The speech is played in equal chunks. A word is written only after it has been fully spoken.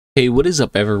Hey, what is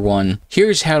up everyone?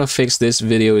 Here's how to fix this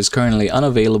video is currently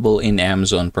unavailable in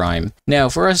Amazon Prime. Now,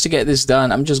 for us to get this done,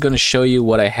 I'm just going to show you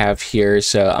what I have here.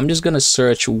 So I'm just going to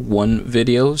search one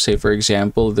video, say for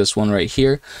example, this one right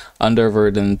here,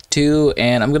 Unavailable 2,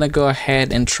 and I'm going to go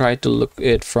ahead and try to look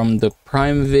it from the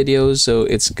Prime video. So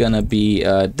it's going to be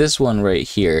this one right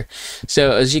here.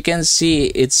 So as you can see,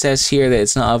 it says here that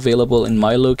it's not available in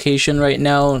my location right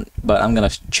now, but I'm going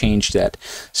to change that.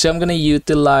 So I'm going to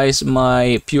utilize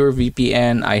my Pure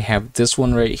VPN. I have this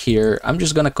one right here. I'm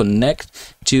just gonna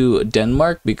connect to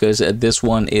Denmark because this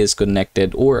one is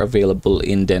connected or available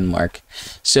in Denmark.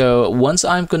 So once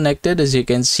I'm connected, as you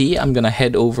can see, I'm gonna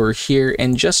head over here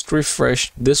and just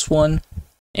refresh this one,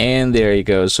 and there you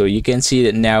go. So you can see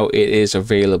that now it is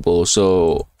available.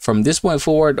 So from this point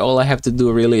forward, all I have to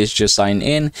do really is just sign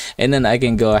in, and then I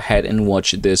can go ahead and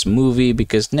watch this movie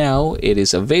because now it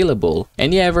is available.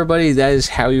 And yeah, everybody, that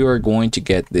is how you are going to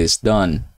get this done.